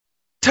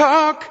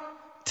Talk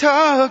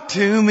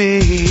to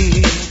me.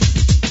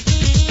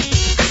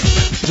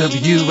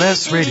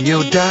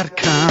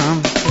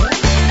 WSRadio.com.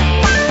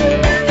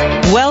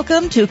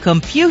 Welcome to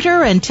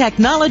Computer and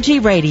Technology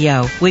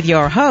Radio with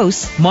your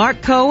hosts,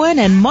 Mark Cohen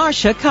and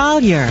Marcia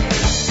Collier.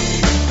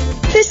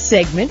 This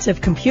segment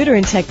of Computer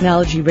and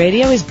Technology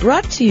Radio is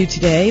brought to you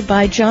today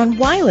by John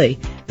Wiley.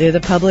 They're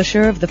the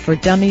publisher of the For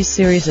Dummies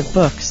series of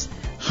books.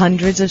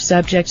 Hundreds of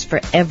subjects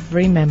for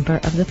every member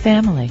of the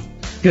family.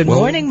 Good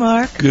morning,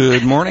 Mark.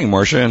 Good morning,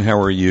 Marcia, and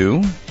how are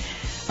you?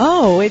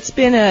 Oh, it's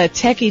been a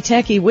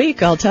techie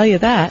week, I'll tell you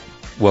that.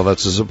 Well,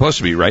 that's supposed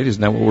to be, right?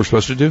 Isn't that what we're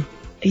supposed to do?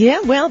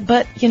 Yeah, well,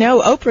 but,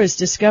 Oprah's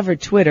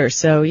discovered Twitter,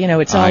 so,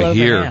 it's all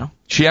over now.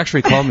 She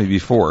actually called me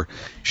before.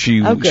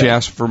 She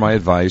asked for my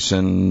advice,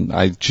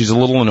 and she's a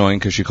little annoying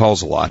because she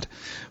calls a lot.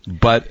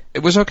 But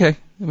it was okay.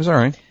 It was all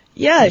right.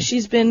 Yeah,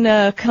 she's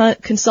been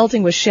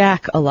consulting with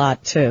Shaq a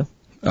lot, too.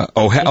 That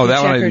one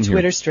I didn't hear.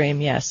 Twitter stream,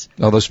 yes.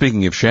 Although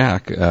speaking of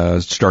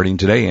Shaq, starting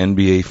today,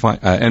 NBA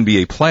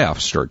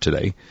playoffs start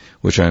today,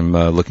 which I'm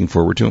looking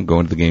forward to. I'm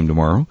going to the game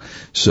tomorrow,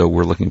 so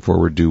we're looking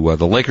forward to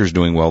the Lakers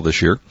doing well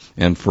this year.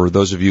 And for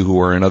those of you who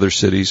are in other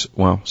cities,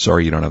 well,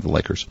 sorry you don't have the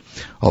Lakers.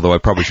 Although I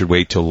probably should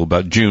wait till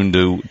about June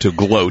to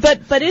gloat.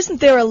 But isn't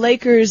there a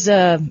Lakers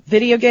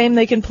video game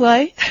they can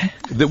play?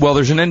 Well,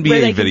 there's an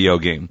NBA video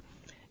game.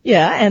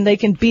 Yeah, and they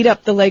can beat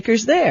up the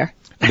Lakers there.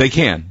 They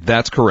can.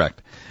 That's correct.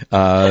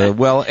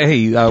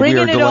 Bringing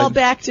it all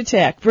back to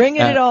tech.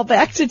 Bringing it all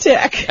back to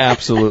tech.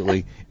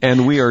 Absolutely.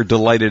 And we are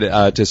delighted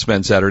to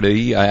spend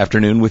Saturday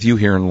afternoon with you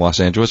here in Los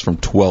Angeles from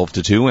 12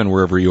 to 2 and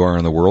wherever you are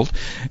in the world.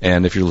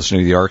 And if you're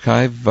listening to the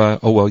archive,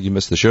 you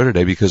missed the show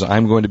today because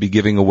I'm going to be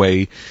giving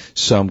away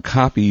some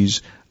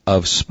copies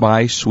of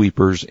Spy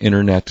Sweeper's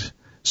Internet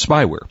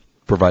Spyware,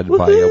 provided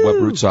by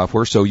Webroot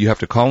Software. So you have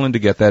to call in to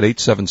get that,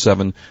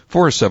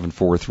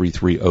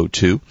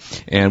 877-474-3302.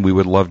 And we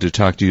would love to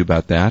talk to you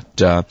about that.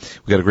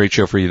 We've got a great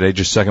show for you today.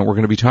 Just a second, we're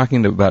going to be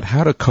talking about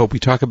how to cope. We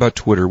talk about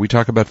Twitter. We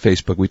talk about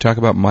Facebook. We talk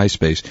about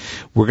MySpace.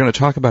 We're going to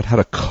talk about how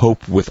to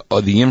cope with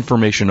the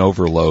information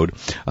overload.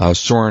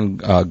 Soren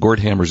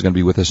Gordhammer is going to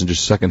be with us in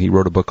just a second. He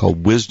wrote a book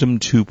called Wisdom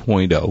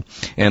 2.0.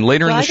 And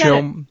later in the show...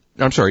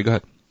 I'm sorry, go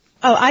ahead.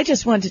 Oh, I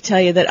just wanted to tell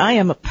you that I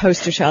am a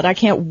poster child. I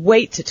can't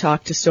wait to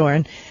talk to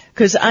Soren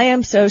because I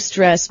am so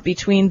stressed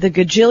between the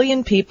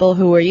gajillion people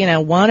who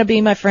are, want to be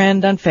my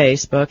friend on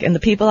Facebook and the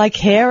people I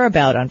care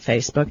about on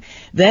Facebook.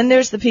 Then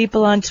there's the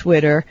people on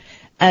Twitter.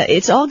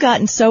 It's all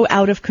gotten so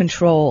out of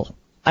control.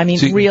 I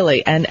mean,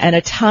 really, and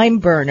a time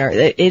burner.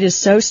 It is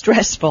so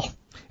stressful.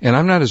 And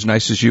I'm not as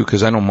nice as you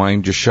because I don't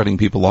mind just shutting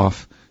people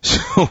off.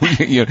 So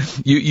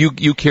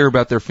you care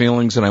about their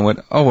feelings, and I went,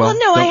 oh well. Well,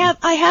 no,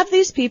 I have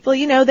these people.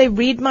 They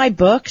read my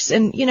books,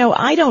 and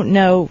I don't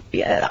know.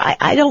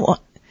 I don't.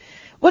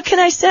 What can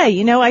I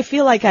say? I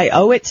feel like I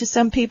owe it to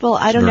some people.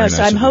 I don't know.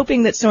 So I'm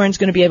hoping that Soren's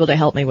going to be able to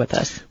help me with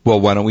this. Well,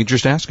 why don't we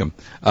just ask him?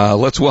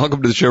 Let's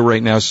welcome to the show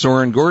right now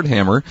Soren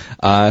Gordhammer,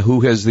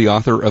 who is the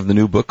author of the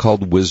new book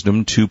called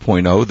Wisdom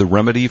 2.0, The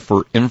Remedy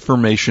for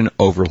Information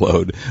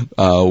Overload.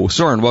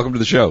 Soren, welcome to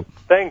the show.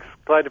 Thanks.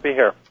 Glad to be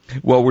here.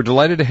 Well, we're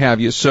delighted to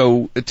have you.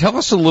 So tell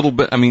us a little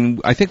bit. I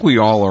mean, I think we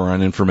all are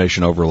on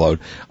information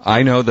overload.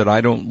 I know that I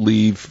don't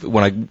leave.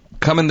 When I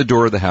come in the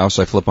door of the house,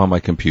 I flip on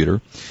my computer.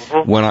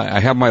 Mm-hmm. When I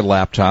have my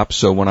laptop,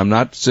 so when I'm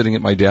not sitting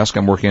at my desk,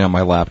 I'm working on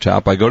my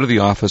laptop. I go to the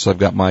office, I've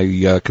got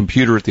my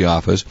computer at the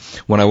office.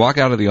 When I walk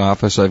out of the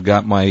office, I've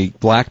got my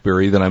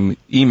BlackBerry that I'm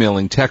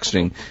emailing,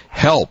 texting,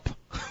 help.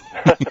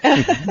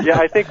 Yeah,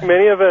 I think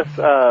many of us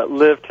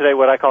live today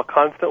what I call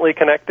constantly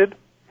connected.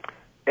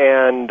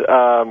 And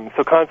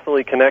so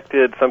constantly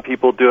connected, some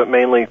people do it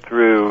mainly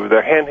through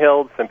their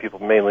handhelds, some people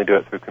mainly do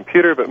it through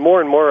computer, but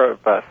more and more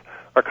of us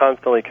are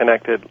constantly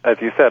connected, as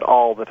you said,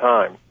 all the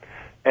time.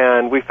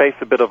 And we face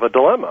a bit of a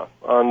dilemma.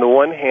 On the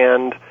one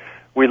hand,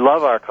 we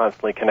love our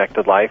constantly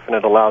connected life, and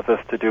it allows us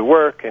to do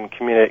work and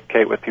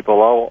communicate with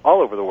people all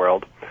over the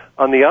world.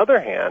 On the other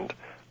hand,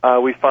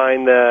 we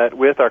find that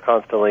with our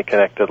constantly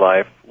connected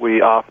life,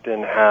 we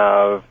often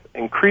have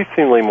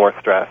increasingly more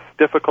stress,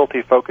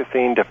 difficulty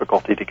focusing,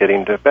 difficulty to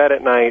getting to bed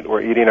at night.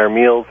 We're eating our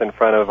meals in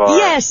front of our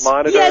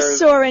monitors. Yes,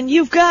 Soren,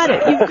 you've got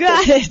it.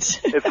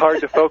 It's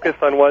hard to focus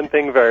on one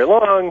thing very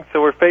long,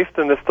 so we're faced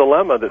in this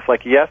dilemma that's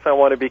like, yes, I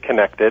want to be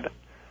connected,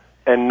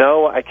 and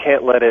no, I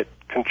can't let it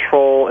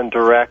control and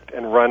direct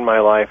and run my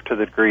life to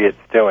the degree it's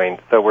doing.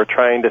 So we're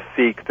trying to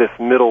seek this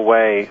middle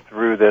way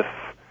through this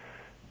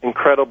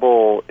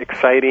incredible,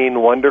 exciting,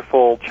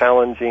 wonderful,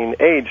 challenging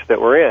age that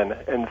we're in.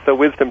 And so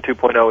Wisdom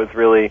 2.0 is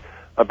really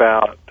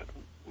about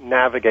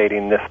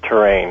navigating this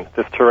terrain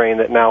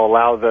that now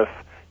allows us,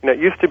 it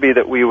used to be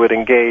that we would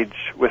engage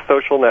with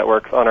social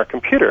networks on our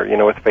computer,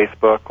 with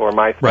Facebook or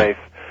MySpace. Right.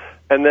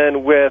 And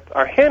then with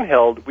our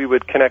handheld, we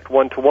would connect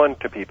one-to-one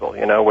to people,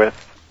 with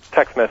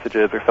text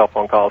messages or cell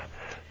phone calls.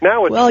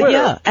 Now with Twitter,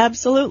 yeah,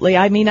 absolutely.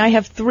 I mean, I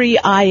have 3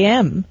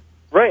 IM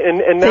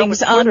and now things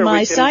with Twitter, on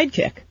my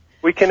Sidekick.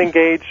 We can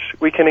engage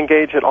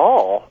it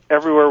all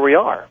everywhere we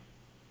are.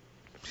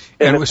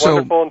 And it's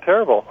wonderful and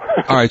terrible.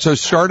 All right, so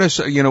start us,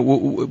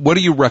 what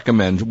do you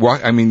recommend?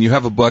 You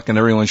have a book and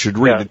everyone should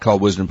read it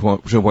called Wisdom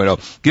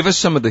 2.0. Give us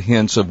some of the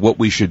hints of what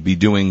we should be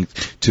doing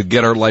to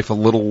get our life a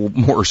little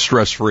more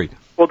stress-free.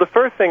 Well, the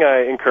first thing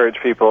I encourage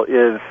people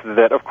is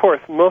that, of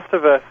course, most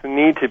of us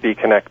need to be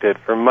connected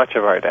for much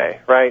of our day,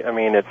 right? I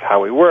mean, it's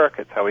how we work,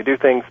 it's how we do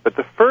things, but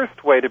the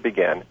first way to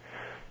begin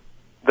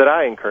that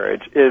I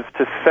encourage is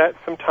to set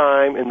some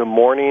time in the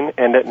morning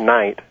and at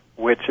night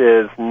which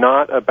is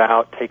not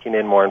about taking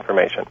in more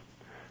information.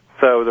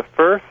 So the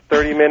first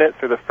 30 minutes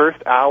or the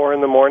first hour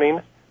in the morning,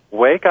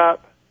 wake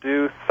up,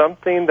 do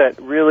something that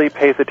really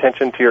pays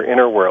attention to your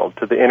inner world,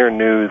 to the inner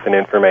news and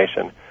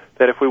information.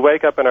 That if we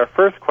wake up and our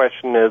first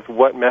question is,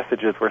 what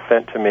messages were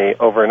sent to me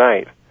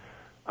overnight,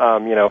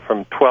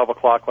 from 12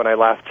 o'clock when I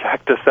last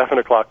checked to 7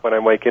 o'clock when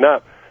I'm waking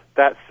up,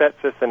 that sets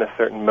us in a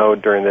certain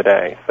mode during the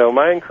day. So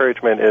my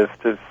encouragement is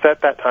to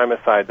set that time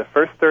aside. The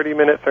first 30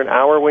 minutes or an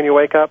hour when you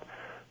wake up,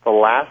 the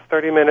last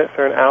 30 minutes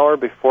or an hour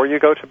before you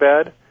go to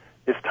bed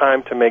is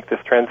time to make this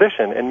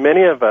transition. And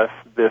many of us,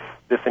 this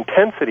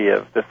intensity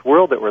of this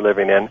world that we're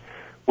living in,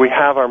 we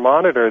have our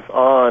monitors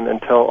on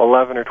until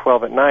 11 or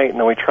 12 at night, and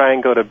then we try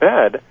and go to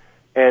bed,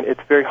 and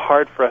it's very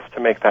hard for us to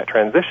make that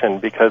transition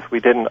because we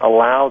didn't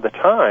allow the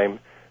time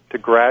to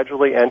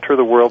gradually enter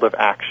the world of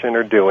action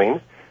or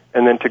doing,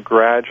 and then to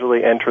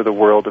gradually enter the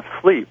world of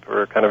sleep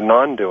or kind of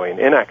non-doing,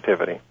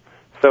 inactivity.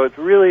 So it's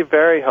really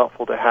very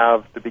helpful to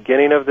have the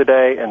beginning of the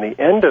day and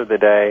the end of the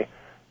day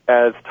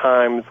as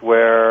times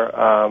where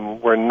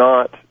we're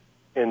not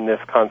in this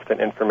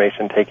constant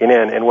information taking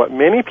in. And what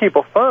many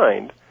people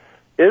find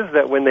is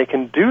that when they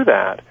can do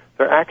that,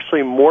 they're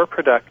actually more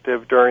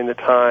productive during the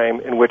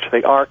time in which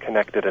they are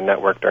connected and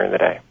networked during the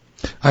day.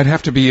 I'd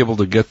have to be able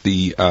to get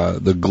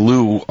the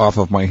glue off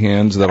of my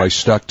hands that I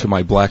stuck to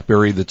my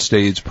BlackBerry that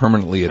stays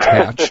permanently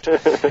attached.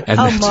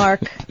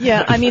 Mark.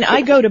 Yeah,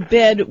 I go to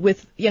bed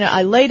with,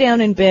 I lay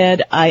down in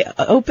bed, I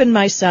open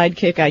my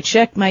Sidekick, I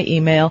check my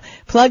email,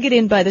 plug it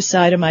in by the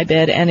side of my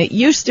bed, and it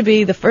used to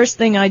be the first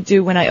thing I'd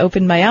do when I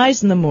opened my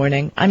eyes in the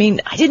morning. I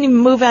didn't even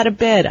move out of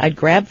bed. I'd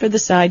grab for the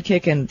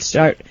Sidekick and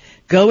start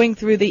going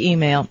through the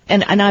email,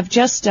 and I've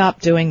just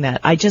stopped doing that.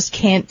 I just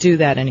can't do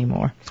that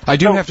anymore. I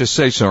do have to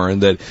say, Soren,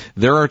 that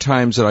there are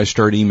times that I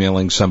start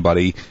emailing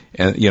somebody,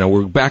 and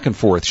we're back and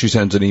forth. She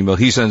sends an email,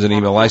 he sends an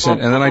email, I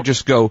send, and then I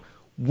just go,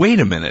 wait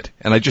a minute,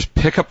 and I just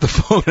pick up the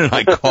phone and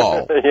I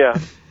call. Yeah.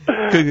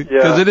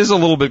 Because it is a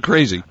little bit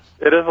crazy.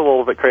 It is a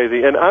little bit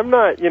crazy, and I'm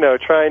not,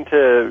 trying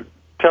to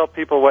tell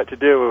people what to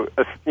do.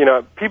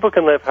 People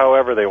can live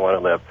however they want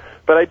to live.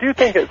 But I do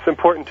think it's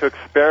important to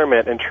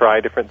experiment and try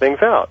different things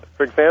out.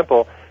 For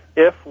example,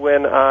 if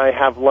when I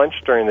have lunch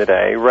during the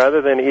day,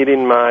 rather than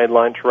eating my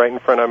lunch right in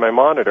front of my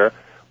monitor,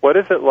 what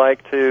is it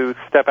like to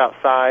step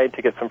outside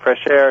to get some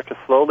fresh air, to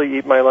slowly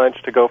eat my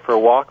lunch, to go for a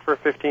walk for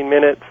 15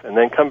 minutes, and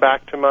then come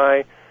back to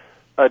my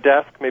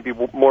desk, maybe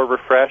more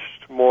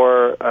refreshed,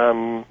 more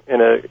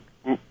in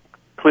a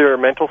clearer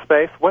mental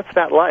space? What's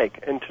that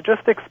like? And to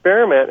just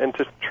experiment and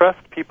to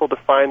trust people to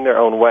find their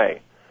own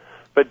way.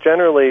 But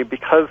generally,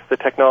 because the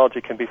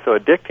technology can be so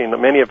addicting, that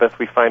many of us,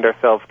 we find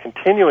ourselves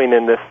continuing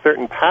in this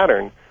certain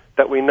pattern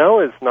that we know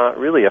is not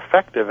really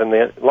effective in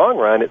the long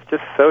run. It's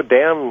just so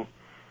damn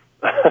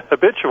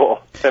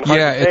habitual and hard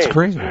to it's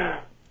crazy.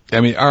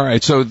 All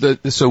right,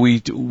 so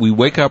we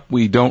wake up,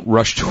 we don't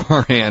rush to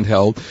our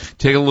handheld,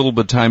 take a little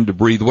bit of time to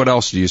breathe. What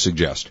else do you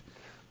suggest?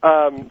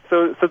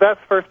 So that's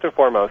first and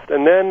foremost.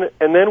 And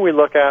then we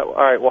look at, all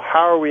right, well,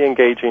 how are we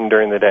engaging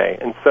during the day?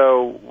 And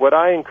so what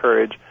I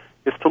encourage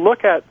is to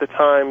look at the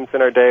times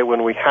in our day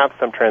when we have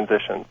some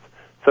transitions.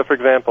 So, for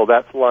example,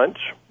 that's lunch.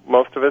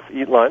 Most of us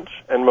eat lunch,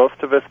 and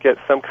most of us get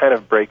some kind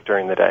of break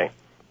during the day,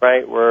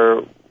 right?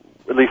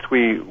 At least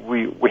we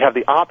have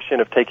the option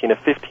of taking a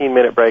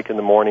 15-minute break in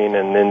the morning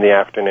and in the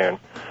afternoon.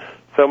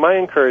 So my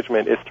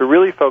encouragement is to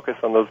really focus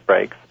on those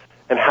breaks,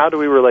 and how do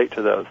we relate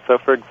to those? So,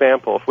 for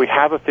example, if we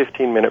have a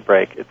 15-minute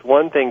break, it's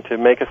one thing to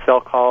make a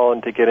cell call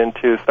and to get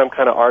into some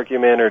kind of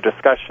argument or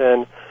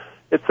discussion.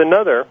 It's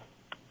another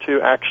to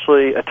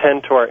actually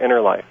attend to our inner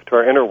life, to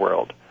our inner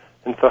world.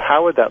 And so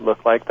how would that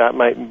look like? That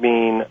might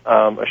mean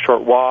a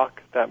short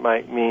walk. That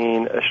might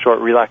mean a short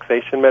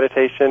relaxation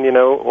meditation,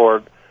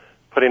 or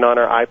putting on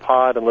our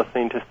iPod and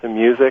listening to some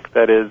music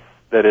that is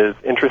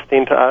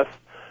interesting to us.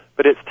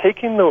 But it's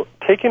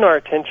taking our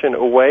attention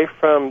away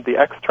from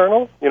the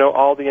external,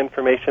 all the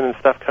information and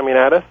stuff coming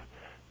at us,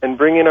 and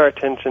bringing our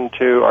attention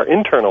to our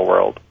internal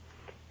world.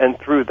 And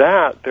through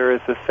that, there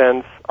is a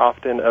sense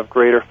often of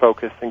greater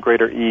focus and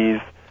greater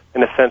ease,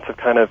 in a sense of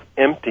kind of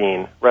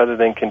emptying rather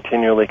than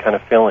continually kind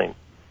of filling.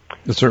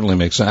 It certainly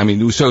makes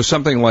sense. So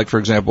something like, for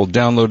example,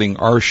 downloading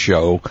our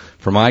show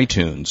from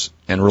iTunes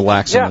and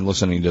relaxing and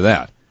listening to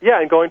that.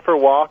 Yeah, and going for a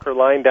walk or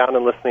lying down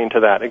and listening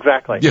to that.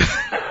 Exactly. Yeah.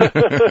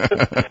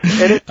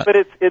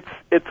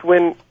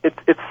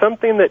 It's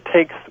something that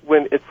takes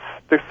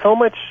there's so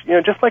much,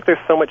 just like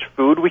there's so much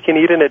food we can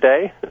eat in a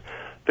day,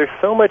 there's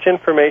so much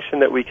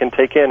information that we can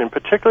take in, and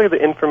particularly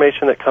the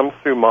information that comes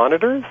through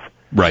monitors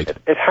Right.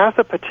 It has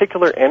a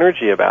particular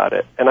energy about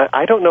it. And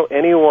I don't know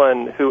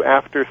anyone who,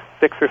 after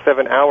 6 or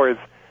 7 hours,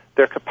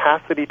 their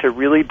capacity to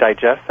really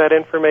digest that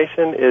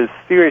information is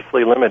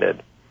seriously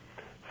limited.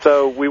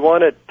 So we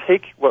want to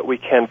take what we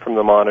can from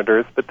the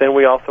monitors, but then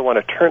we also want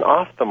to turn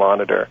off the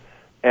monitor.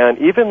 And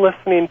even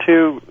listening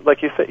to,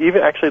 like you said,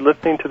 even actually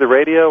listening to the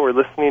radio or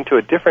listening to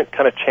a different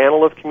kind of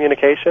channel of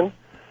communication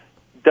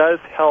does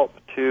help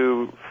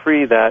to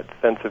free that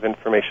sense of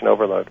information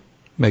overload.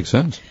 Makes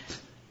sense.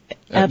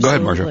 Absolutely. Go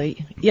ahead, Marcia.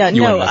 Yeah,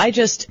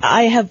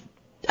 I have,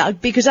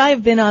 because I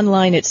have been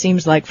online, it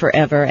seems like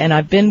forever, and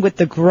I've been with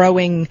the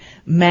growing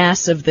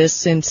mass of this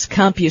since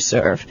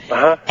CompuServe.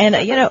 Uh-huh. And,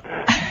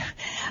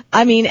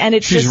 I mean, and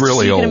it's She's just,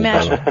 really so you old. can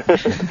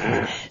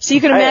imagine, so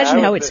you can imagine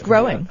how it's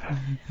growing. Yeah.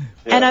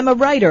 And I'm a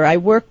writer. I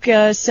work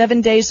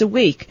 7 days a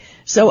week.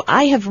 So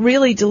I have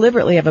really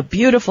deliberately have a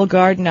beautiful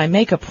garden. I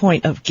make a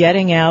point of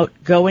getting out,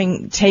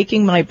 going,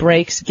 taking my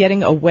breaks,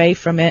 getting away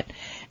from it.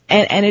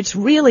 And it's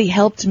really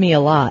helped me a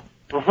lot.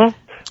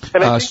 Mm-hmm.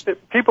 And I think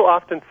that people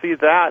often see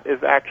that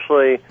as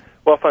actually,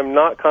 well, if I'm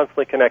not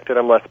constantly connected,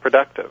 I'm less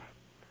productive.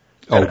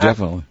 Oh,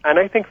 definitely. And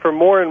I think for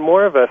more and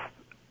more of us,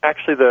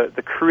 actually it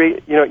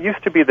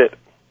used to be that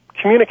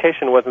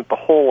communication wasn't the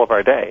whole of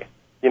our day.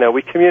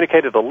 We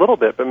communicated a little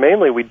bit, but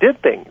mainly we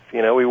did things.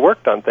 We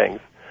worked on things.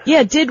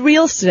 Yeah, did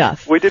real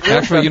stuff. We did real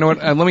Actually, stuff. you know what?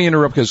 Let me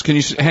interrupt, because can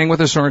you hang with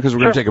us, Soren? Because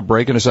we're going to take a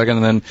break in a second,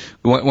 and then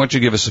why don't you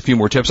give us a few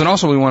more tips? And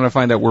also, we want to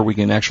find out where we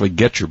can actually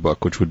get your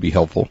book, which would be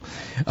helpful.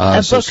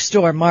 A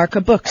bookstore, Mark,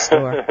 a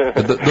bookstore.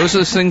 Those are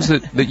the things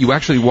that you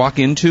actually walk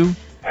into?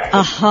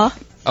 Uh-huh.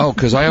 Oh,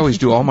 because I always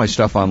do all my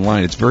stuff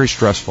online. It's very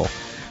stressful.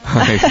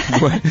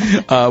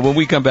 When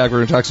we come back,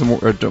 we're going to talk some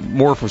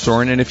more for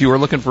Soren. And if you are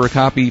looking for a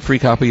free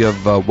copy of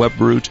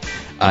WebRoot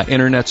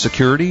Internet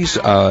Securities,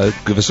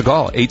 give us a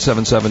call,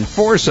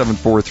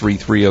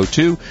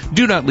 877-474-3302.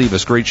 Do not leave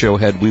us. Great show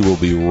ahead. We will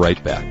be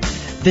right back.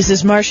 This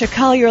is Marcia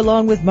Collier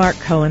along with Mark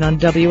Cohen on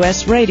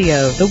WS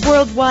Radio, the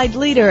worldwide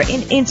leader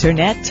in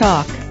Internet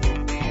talk.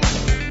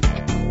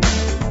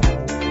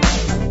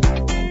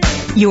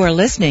 You are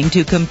listening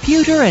to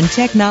Computer and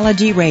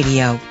Technology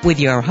Radio with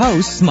your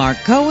hosts, Mark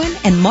Cohen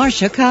and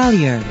Marcia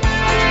Collier.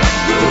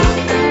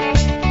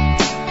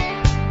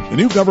 The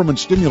new government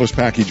stimulus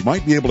package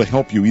might be able to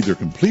help you either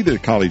complete a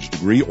college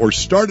degree or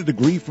start a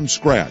degree from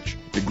scratch.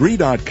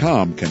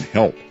 Degree.com can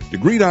help.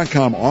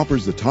 Degree.com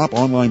offers the top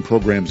online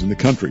programs in the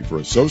country for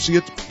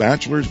associates,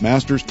 bachelor's,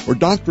 master's, or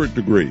doctorate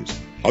degrees.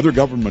 Other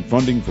government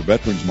funding for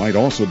veterans might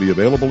also be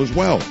available as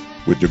well.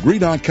 With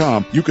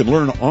Degree.com, you can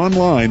learn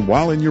online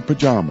while in your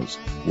pajamas.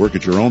 Work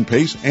at your own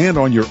pace and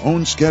on your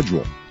own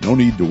schedule. No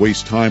need to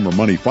waste time or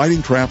money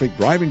fighting traffic,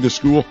 driving to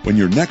school, when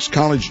your next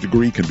college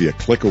degree can be a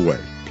click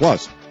away.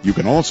 Plus, you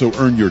can also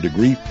earn your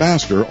degree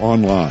faster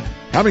online.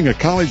 Having a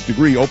college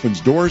degree opens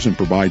doors and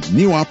provides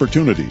new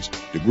opportunities.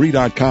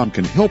 Degree.com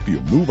can help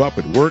you move up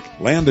at work,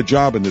 land a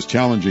job in this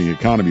challenging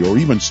economy, or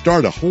even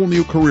start a whole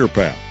new career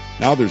path.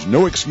 Now there's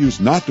no excuse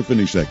not to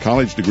finish that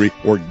college degree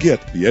or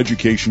get the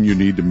education you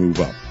need to move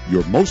up.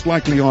 You're most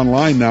likely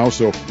online now,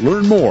 so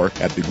learn more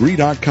at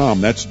Degree.com.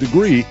 That's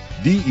Degree,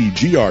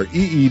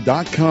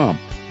 Degree.com.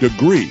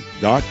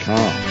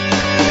 Degree.com.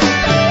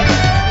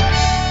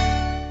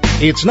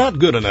 It's not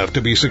good enough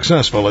to be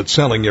successful at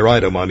selling your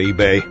item on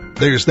eBay.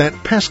 There's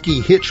that pesky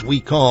hitch we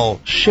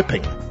call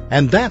shipping.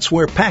 And that's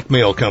where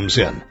PackMail comes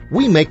in.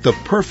 We make the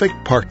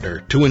perfect partner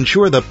to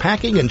ensure the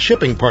packing and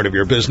shipping part of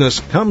your business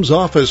comes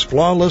off as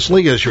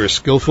flawlessly as your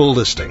skillful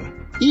listing.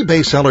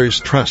 eBay sellers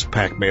trust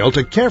PackMail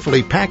to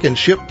carefully pack and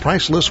ship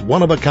priceless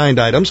one-of-a-kind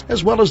items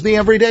as well as the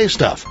everyday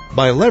stuff.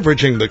 By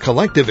leveraging the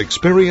collective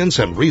experience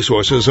and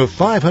resources of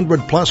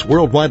 500-plus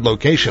worldwide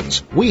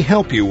locations, we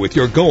help you with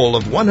your goal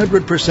of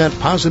 100%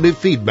 positive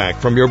feedback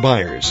from your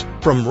buyers.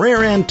 From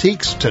rare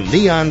antiques to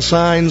neon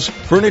signs,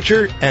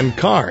 furniture, and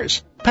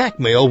cars,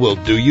 PackMail will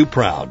do you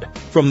proud.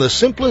 From the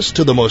simplest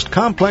to the most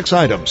complex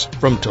items,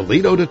 from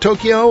Toledo to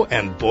Tokyo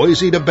and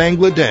Boise to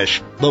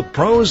Bangladesh, the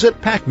pros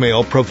at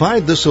PackMail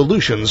provide the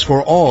solutions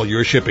for all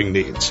your shipping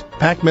needs.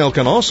 PackMail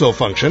can also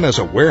function as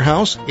a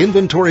warehouse,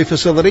 inventory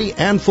facility,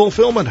 and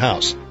fulfillment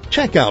house.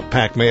 Check out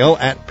PackMail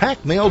at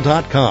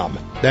packmail.com.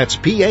 That's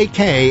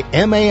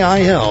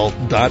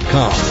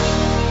PackMail.com.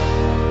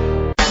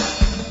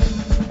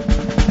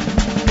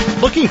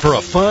 Looking for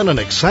a fun and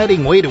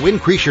exciting way to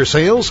increase your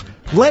sales?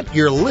 Let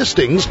your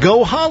listings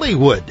go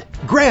Hollywood.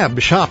 Grab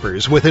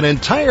shoppers with an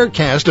entire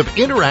cast of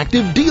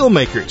interactive deal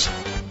makers.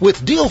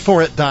 With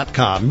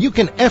DealForIt.com, you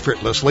can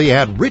effortlessly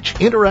add rich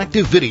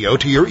interactive video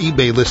to your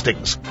eBay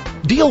listings.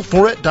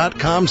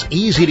 DealForIt.com's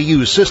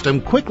easy-to-use system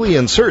quickly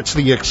inserts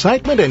the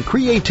excitement and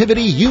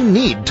creativity you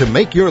need to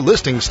make your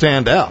listing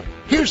stand out.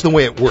 Here's the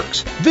way it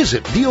works.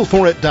 Visit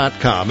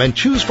DealForIt.com and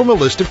choose from a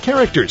list of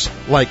characters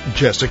like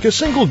Jessica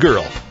Single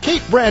Girl,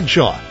 Kate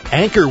Bradshaw,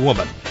 Anchor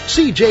Woman,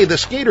 CJ the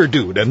Skater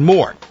Dude, and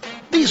more.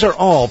 These are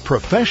all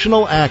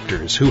professional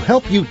actors who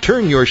help you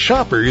turn your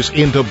shoppers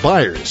into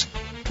buyers.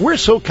 We're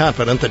so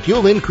confident that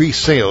you'll increase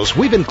sales,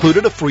 we've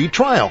included a free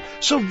trial.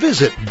 So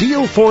visit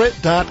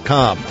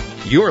DealForIt.com.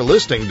 Your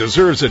listing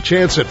deserves a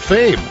chance at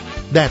fame.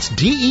 That's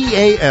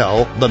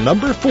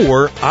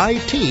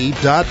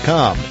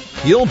DEAL4IT.com.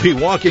 You'll be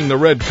walking the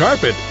red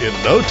carpet in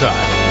no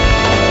time.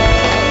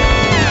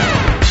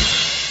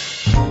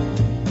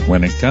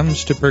 When it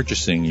comes to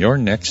purchasing your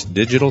next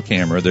digital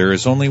camera, there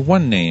is only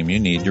one name you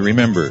need to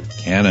remember: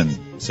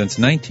 Canon. Since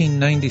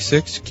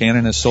 1996,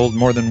 Canon has sold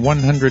more than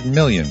 100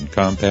 million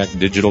compact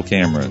digital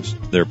cameras.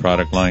 Their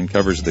product line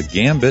covers the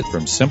gambit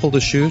from simple to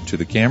shoot to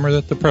the camera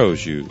that the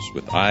pros use,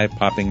 with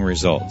eye-popping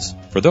results.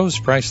 For those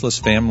priceless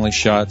family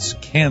shots,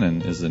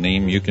 Canon is the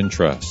name you can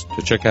trust.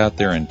 To check out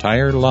their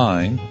entire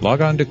line, log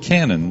on to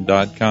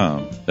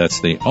Canon.com. That's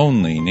the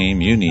only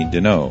name you need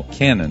to know,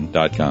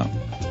 Canon.com.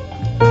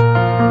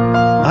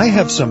 I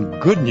have some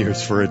good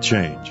news for a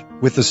change.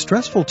 With the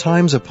stressful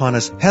times upon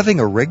us, having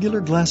a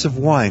regular glass of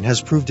wine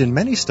has proved in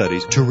many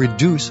studies to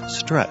reduce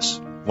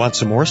stress. Want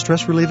some more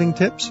stress-relieving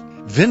tips?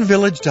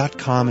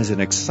 VinVillage.com is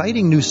an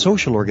exciting new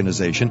social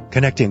organization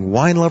connecting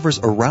wine lovers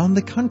around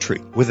the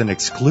country with an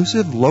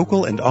exclusive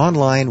local and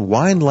online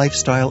wine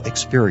lifestyle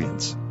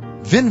experience.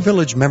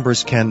 VinVillage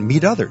members can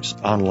meet others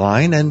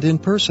online and in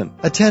person,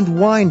 attend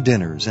wine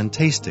dinners and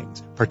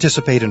tastings,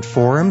 participate in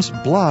forums,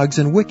 blogs,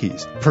 and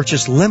wikis,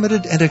 purchase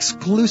limited and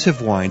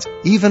exclusive wines,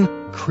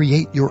 even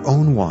create your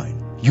own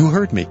wine. You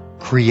heard me.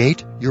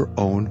 Create your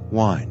own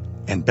wine.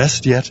 And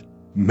best yet,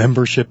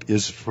 membership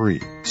is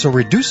free. So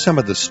reduce some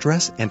of the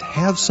stress and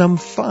have some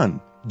fun.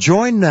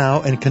 Join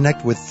now and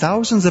connect with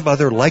thousands of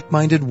other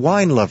like-minded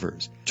wine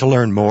lovers. To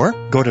learn more,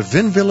 go to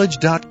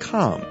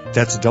vinvillage.com.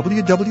 That's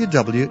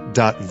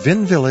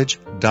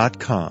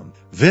www.vinvillage.com.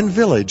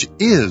 VinVillage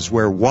is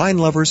where wine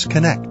lovers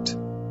connect.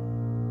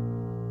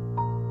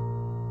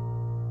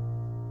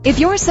 If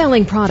you're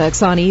selling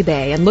products on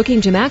eBay and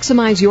looking to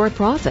maximize your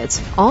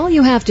profits, all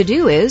you have to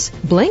do is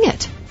Bling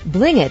It.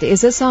 Bling It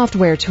is a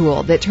software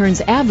tool that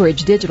turns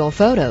average digital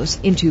photos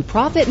into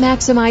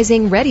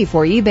profit-maximizing,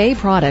 ready-for-eBay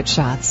product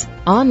shots.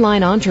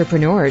 Online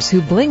entrepreneurs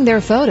who bling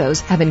their photos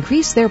have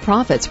increased their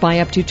profits by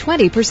up to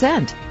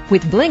 20%.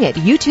 With Bling It,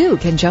 you too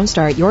can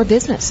jumpstart your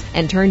business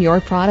and turn your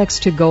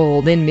products to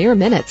gold in mere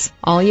minutes.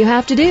 All you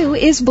have to do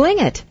is Bling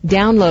It.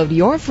 Download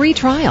your free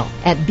trial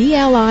at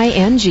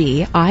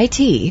blingit.us.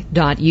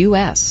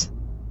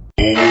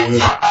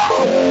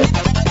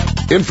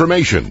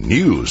 Information,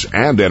 news,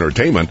 and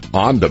entertainment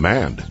on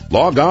demand.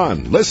 Log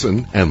on,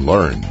 listen, and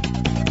learn.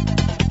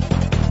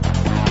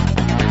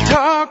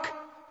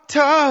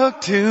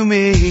 Talk to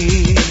me.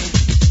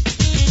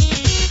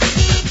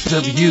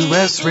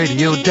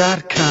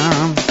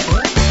 WSRadio.com.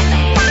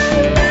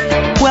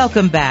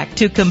 Welcome back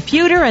to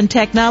Computer and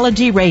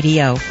Technology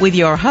Radio with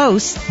your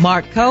hosts,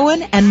 Mark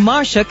Cohen and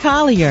Marcia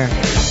Collier.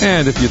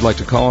 And if you'd like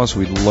to call us,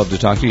 we'd love to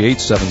talk to you,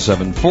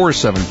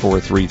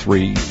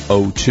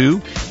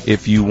 877-474-3302.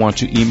 If you want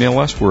to email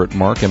us, we're at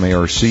Mark,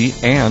 M-A-R-C,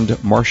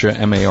 and Marcia,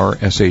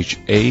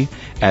 M-A-R-S-H-A,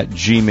 at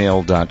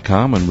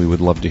gmail.com, and we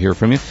would love to hear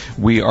from you.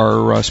 We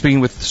are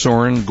speaking with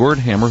Soren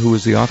Gordhammer, who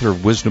is the author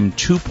of Wisdom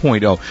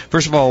 2.0.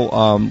 First of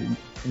all,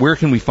 where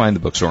can we find the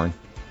book, Soren?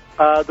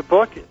 The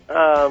book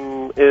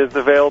is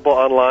available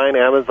online,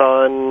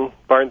 Amazon,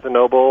 Barnes &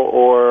 Noble,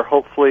 or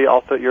hopefully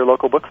also at your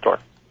local bookstore.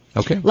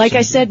 Okay. Like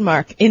I said,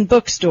 Mark, in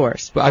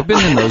bookstores. I've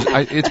been in those.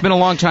 It's been a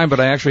long time, but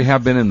I actually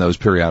have been in those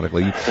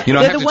periodically. You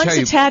know, They're the ones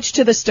attached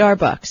to the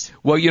Starbucks.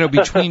 Well, you know,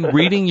 between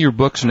reading your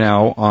books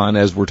now on,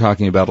 as we're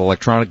talking about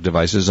electronic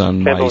devices,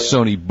 on Kindle, my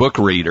Sony Book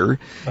Reader,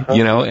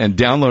 you know, and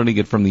downloading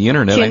it from the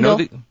internet, Kindle. I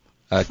know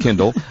that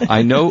Kindle.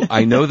 I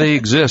know they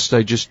exist.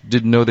 I just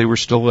didn't know they were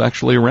still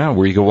actually around,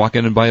 where you can walk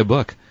in and buy a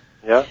book.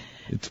 Yeah,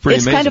 it's pretty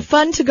amazing. It's kind of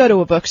fun to go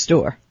to a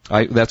bookstore.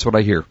 That's what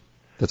I hear.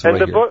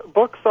 And the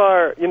books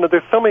are, you know,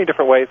 there's so many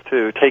different ways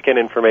to take in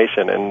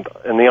information, and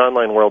the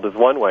online world is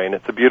one way, and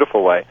it's a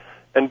beautiful way.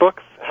 And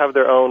books have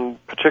their own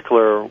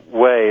particular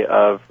way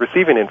of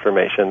receiving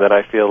information that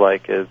I feel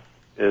like is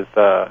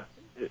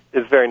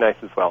very nice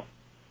as well.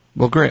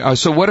 Well, great.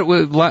 So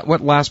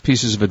what last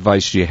pieces of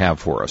advice do you have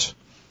for us?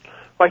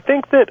 Well, I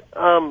think that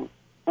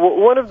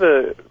one of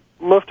the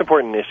most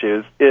important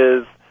issues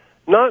is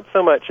not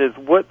so much as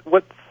what's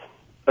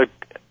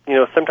you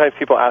know, sometimes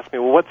people ask me,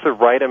 well, what's the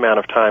right amount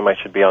of time I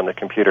should be on the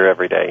computer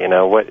every day? You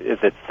know, what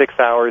is it, 6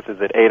 hours? Is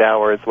it 8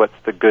 hours? What's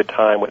the good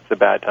time? What's the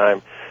bad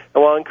time?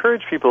 And while I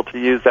encourage people to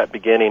use that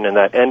beginning and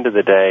that end of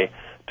the day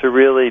to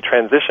really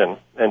transition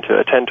and to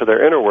attend to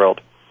their inner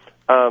world,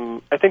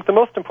 I think the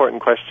most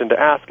important question to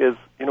ask is,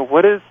 you know,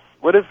 what is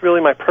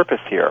really my purpose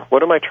here?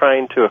 What am I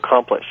trying to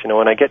accomplish? You know,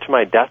 when I get to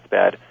my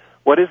deathbed,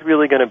 what is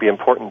really going to be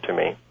important to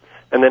me?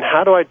 And then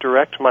how do I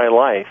direct my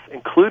life,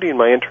 including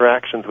my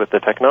interactions with the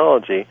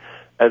technology,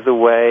 as a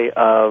way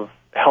of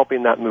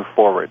helping that move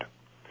forward?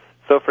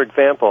 So, for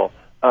example,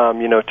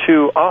 you know,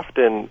 too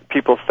often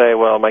people say,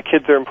 well, my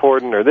kids are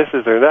important, or this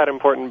is or that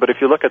important, but if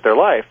you look at their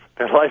life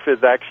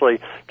is actually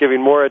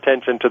giving more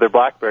attention to their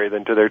BlackBerry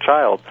than to their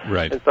child.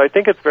 Right. And so I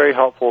think it's very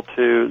helpful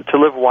to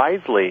live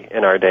wisely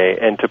in our day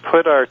and to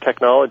put our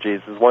technologies,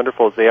 as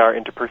wonderful as they are,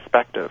 into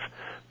perspective,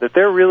 that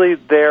they're really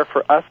there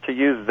for us to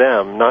use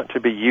them, not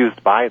to be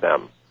used by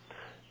them.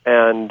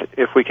 And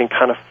if we can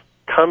kind of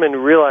come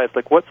and realize,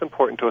 like, what's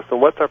important to us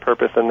and what's our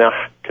purpose, and now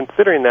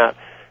considering that,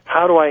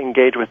 how do I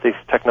engage with these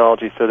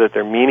technologies so that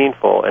they're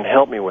meaningful and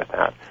help me with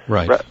that,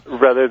 right?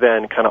 Rather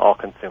than kind of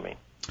all-consuming.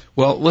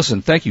 Well,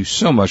 listen, thank you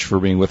so much for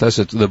being with us.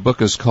 The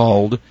book is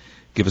called,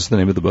 give us the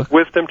name of the book.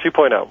 Wisdom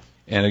 2.0.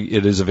 And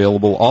it is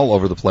available all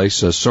over the place.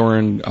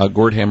 Soren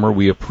Gordhammer,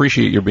 we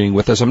appreciate your being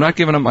with us. I'm not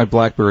giving up my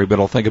BlackBerry, but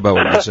I'll think about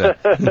what you said.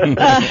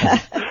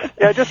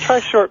 Yeah, just try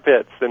short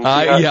bits. And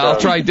I'll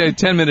try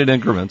 10-minute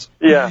increments.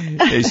 Yeah.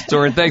 Hey,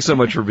 Soren, thanks so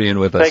much for being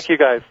with us. Thank you,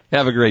 guys.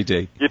 Have a great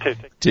day. You too.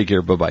 Take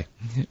care. Bye-bye.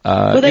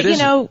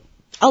 Well,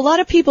 a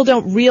lot of people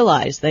don't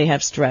realize they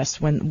have stress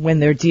when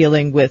they're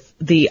dealing with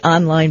the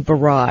online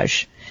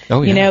barrage.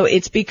 Oh, yeah.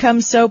 It's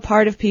become so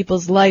part of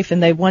people's life,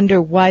 and they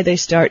wonder why they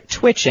start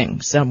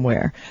twitching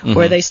somewhere,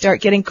 or they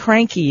start getting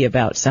cranky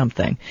about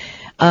something.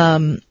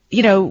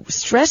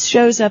 Stress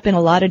shows up in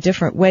a lot of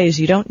different ways.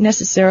 You don't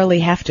necessarily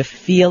have to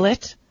feel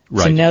it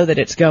to know that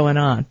it's going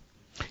on.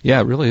 Yeah,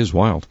 it really is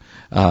wild.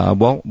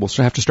 Well, we'll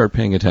have to start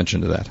paying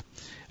attention to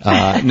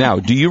that. Now,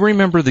 do you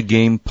remember the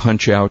game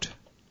Punch-Out?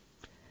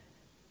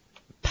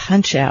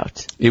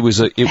 Punch-Out. It was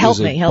a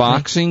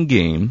boxing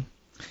game,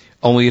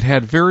 only it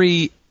had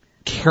very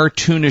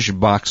cartoonish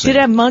boxing. Did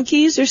it have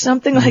monkeys or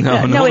something like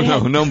that?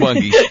 No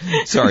monkeys.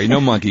 Sorry, no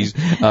monkeys.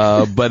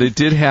 But it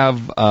did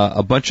have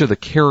a bunch of the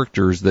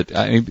characters that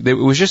it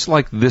was just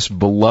like this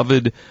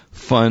beloved,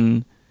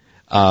 fun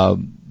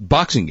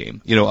boxing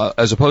game,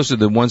 as opposed to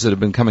the ones that have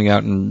been coming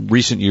out in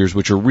recent years,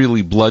 which are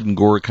really blood and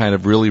gore, kind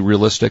of really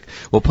realistic.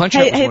 Well,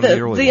 Punch-Out was one of the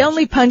early ones. The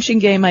only punching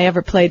game I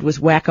ever played was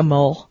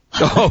Whack-A-Mole.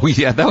 Oh,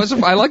 yeah,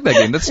 I like that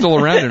game. That's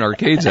still around in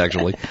arcades,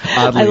 actually.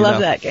 Oddly I love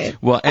enough. that game.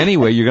 Well,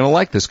 anyway, you're going to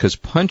like this because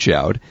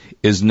Punch-Out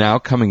is now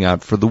coming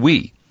out for the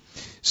Wii.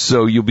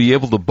 So you'll be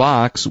able to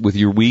box with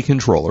your Wii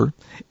controller,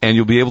 and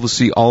you'll be able to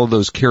see all of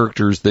those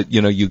characters that,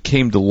 you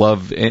came to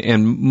love.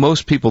 And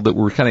most people that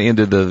were kind of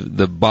into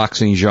the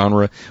boxing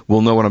genre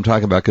will know what I'm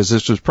talking about, because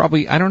this was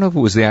probably, I don't know if it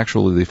was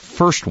the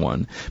first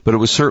one, but it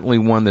was certainly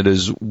one that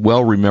is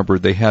well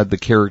remembered. They had the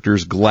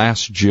characters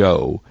Glass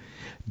Joe,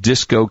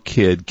 Disco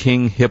Kid,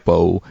 King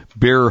Hippo,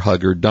 Bear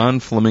Hugger, Don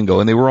Flamingo,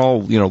 and they were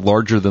all,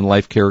 larger than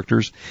life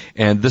characters.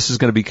 And this is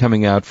going to be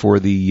coming out for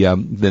the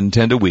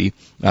Nintendo Wii,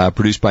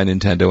 produced by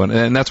Nintendo,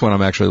 and that's what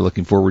I'm actually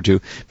looking forward to,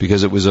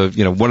 because it was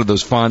one of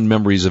those fond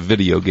memories of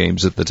video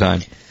games at the time.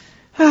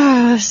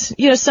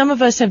 Some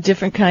of us have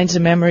different kinds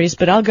of memories,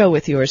 but I'll go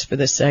with yours for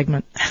this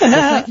segment. Well,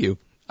 thank you.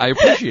 I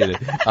appreciate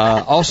it.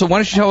 Also, why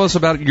don't you tell us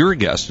about your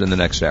guest in the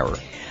next hour?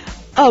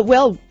 Oh,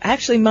 well,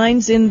 actually,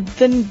 mine's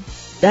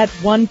at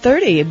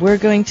 1:30, we're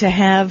going to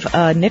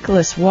have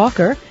Nicholas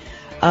Walker.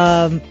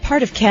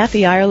 Part of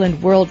Kathy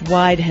Ireland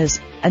Worldwide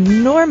has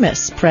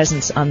enormous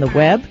presence on the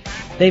web.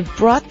 They've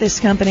brought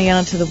this company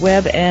onto the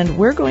web, and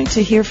we're going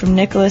to hear from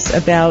Nicholas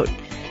about,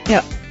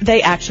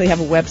 they actually have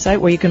a website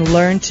where you can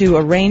learn to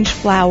arrange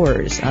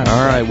flowers. All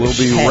right, we'll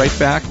be right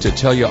back to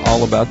tell you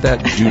all about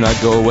that. Do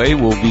not go away.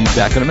 We'll be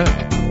back in a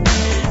minute.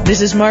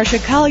 This is Marcia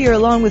Collier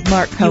along with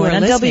Mark Cohen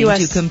on listening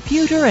WS. to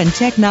Computer and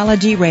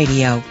Technology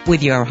Radio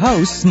with your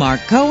hosts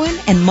Mark Cohen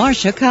and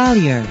Marcia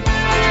Collier.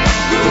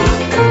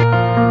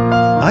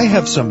 I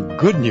have some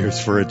good news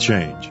for a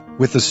change.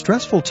 With the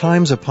stressful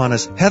times upon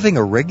us, having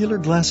a regular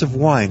glass of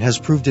wine has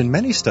proved in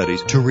many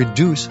studies to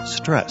reduce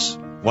stress.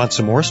 Want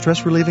some more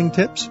stress-relieving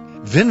tips?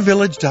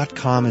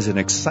 VinVillage.com is an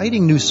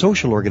exciting new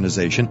social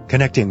organization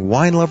connecting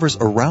wine lovers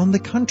around the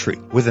country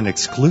with an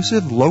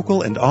exclusive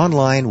local and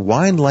online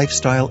wine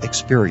lifestyle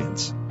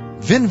experience.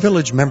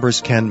 VinVillage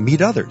members can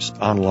meet others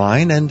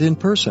online and in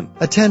person,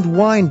 attend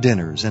wine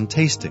dinners and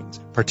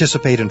tastings,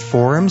 participate in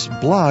forums,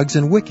 blogs,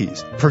 and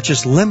wikis,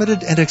 purchase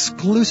limited and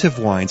exclusive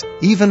wines,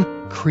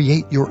 even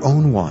create your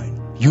own wine.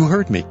 You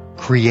heard me.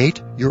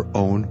 Create your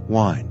own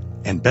wine.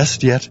 And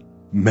best yet,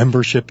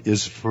 membership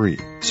is free.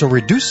 So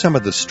reduce some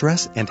of the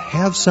stress and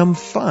have some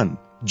fun.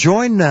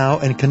 Join now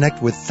and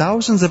connect with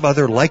thousands of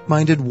other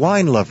like-minded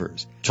wine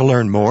lovers. To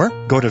learn more,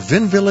 go to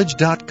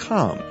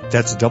vinvillage.com.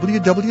 That's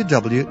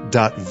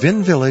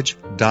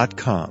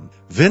www.vinvillage.com.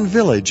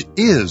 VinVillage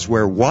is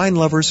where wine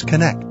lovers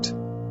connect.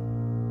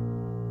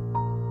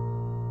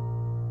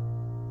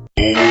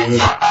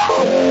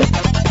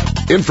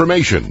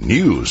 Information,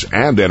 news,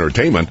 and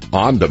entertainment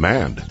on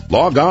demand.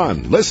 Log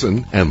on,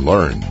 listen, and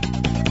learn.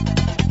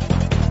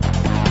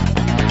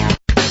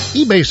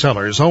 eBay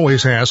sellers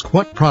always ask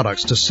what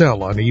products to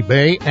sell on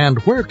eBay and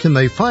where can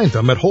they find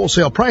them at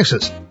wholesale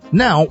prices.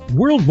 Now,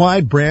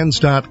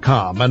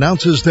 WorldwideBrands.com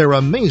announces their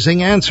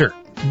amazing answer.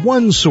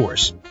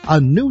 OneSource,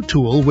 a new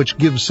tool which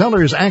gives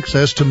sellers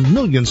access to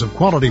millions of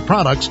quality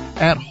products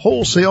at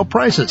wholesale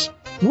prices.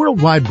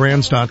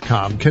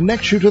 WorldwideBrands.com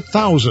connects you to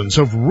thousands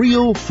of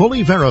real,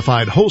 fully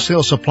verified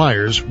wholesale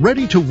suppliers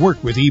ready to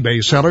work with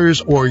eBay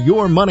sellers or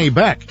your money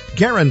back,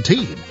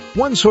 guaranteed.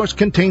 OneSource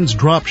contains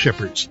drop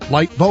shippers,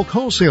 light bulk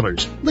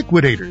wholesalers,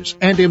 liquidators,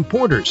 and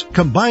importers,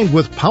 combined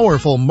with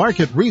powerful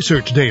market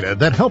research data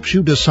that helps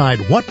you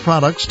decide what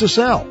products to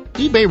sell.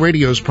 eBay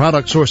Radio's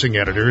product sourcing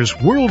editors,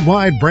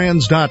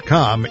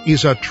 WorldwideBrands.com,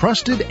 is a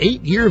trusted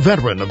 8-year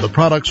veteran of the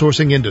product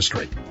sourcing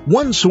industry.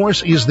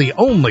 OneSource is the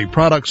only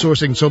product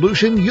sourcing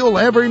solution you'll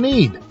ever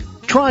need.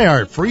 Try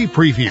our free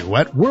preview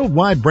at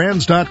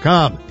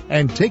WorldwideBrands.com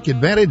and take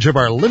advantage of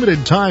our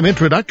limited time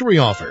introductory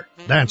offer.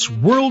 That's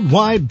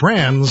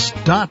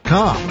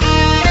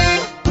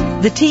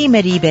WorldwideBrands.com. The team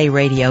at eBay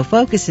Radio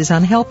focuses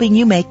on helping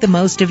you make the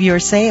most of your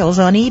sales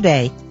on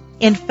eBay.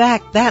 In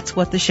fact, that's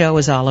what the show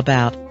is all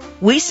about.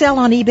 We sell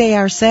on eBay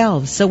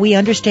ourselves, so we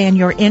understand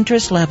your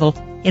interest level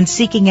in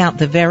seeking out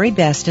the very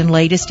best and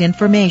latest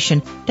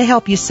information to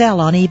help you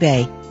sell on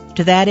eBay.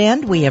 To that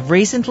end, we have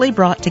recently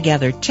brought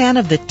together 10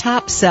 of the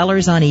top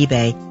sellers on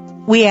eBay.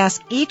 We ask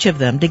each of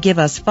them to give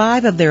us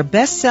 5 of their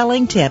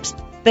best-selling tips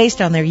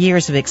based on their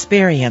years of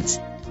experience.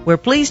 We're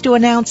pleased to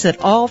announce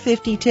that all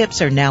 50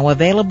 tips are now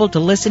available to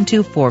listen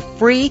to for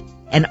free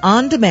and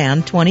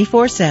on-demand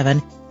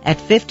 24/7 at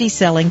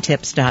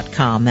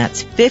 50sellingtips.com.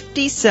 That's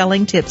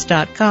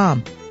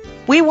 50sellingtips.com.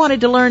 We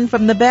wanted to learn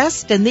from the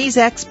best, and these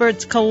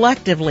experts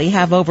collectively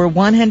have over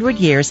 100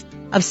 years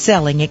of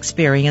selling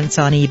experience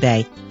on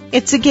eBay.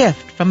 It's a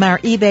gift from our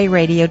eBay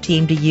Radio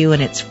team to you,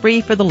 and it's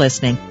free for the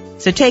listening.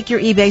 So take your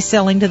eBay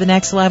selling to the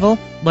next level.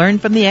 Learn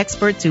from the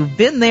experts who've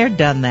been there,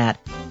 done that.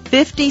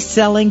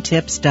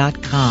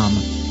 50sellingtips.com.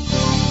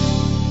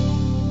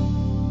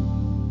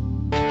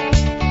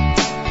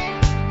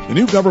 The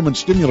new government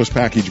stimulus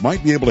package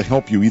might be able to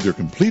help you either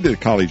complete a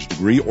college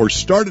degree or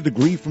start a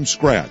degree from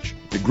scratch.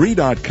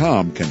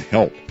 Degree.com can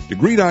help.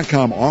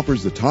 Degree.com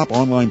offers the top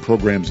online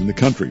programs in the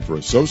country for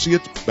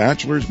associates,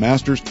 bachelor's,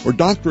 master's, or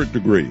doctorate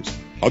degrees.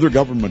 Other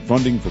government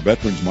funding for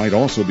veterans might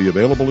also be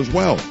available as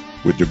well.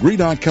 With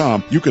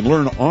Degree.com, you can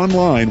learn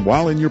online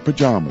while in your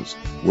pajamas.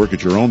 Work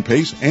at your own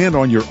pace and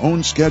on your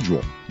own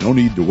schedule. No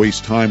need to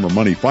waste time or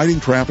money fighting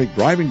traffic,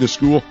 driving to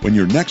school, when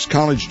your next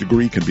college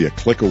degree can be a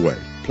click away.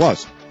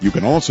 Plus, you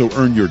can also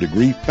earn your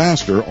degree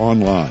faster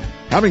online.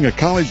 Having a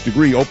college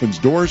degree opens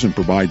doors and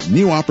provides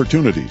new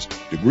opportunities.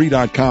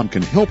 Degree.com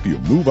can help you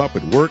move up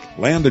at work,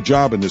 land a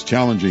job in this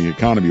challenging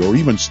economy, or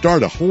even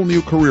start a whole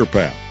new career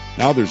path.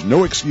 Now there's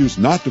no excuse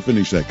not to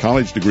finish that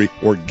college degree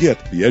or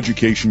get the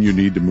education you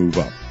need to move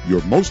up.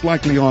 You're most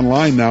likely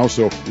online now,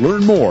 so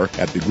learn more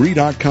at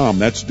Degree.com.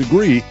 That's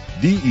Degree,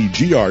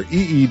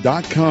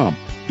 Degree.com.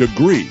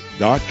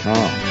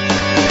 Degree.com.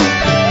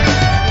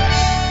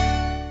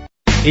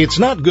 It's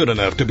not good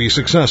enough to be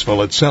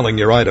successful at selling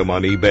your item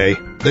on eBay.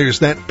 There's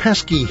that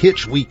pesky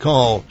hitch we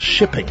call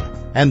shipping.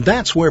 And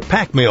that's where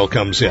PackMail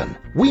comes in.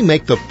 We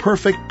make the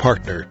perfect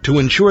partner to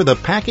ensure the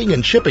packing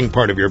and shipping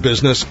part of your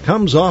business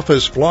comes off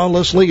as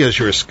flawlessly as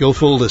your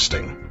skillful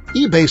listing.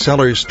 eBay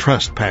sellers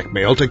trust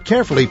PackMail to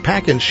carefully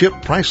pack and ship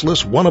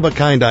priceless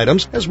one-of-a-kind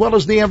items as well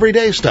as the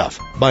everyday stuff.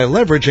 By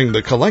leveraging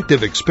the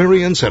collective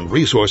experience and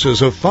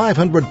resources of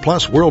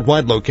 500-plus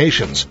worldwide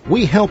locations,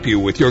 we help you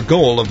with your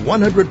goal of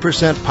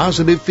 100%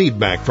 positive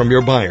feedback from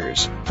your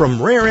buyers. From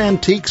rare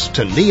antiques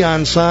to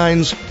neon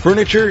signs,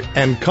 furniture,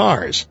 and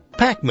cars,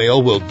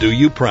 PackMail will do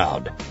you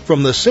proud.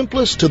 From the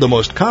simplest to the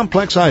most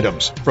complex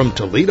items, from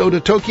Toledo to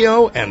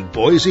Tokyo and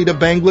Boise to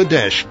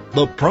Bangladesh,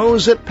 the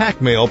pros at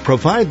PackMail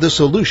provide the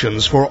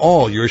solutions for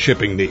all your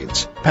shipping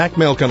needs.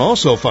 PackMail can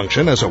also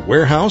function as a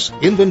warehouse,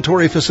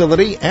 inventory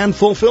facility, and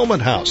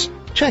fulfillment house.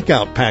 Check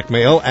out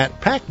PackMail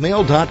at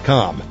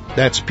packmail.com.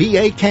 That's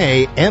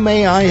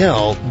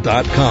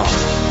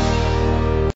PackMail.com.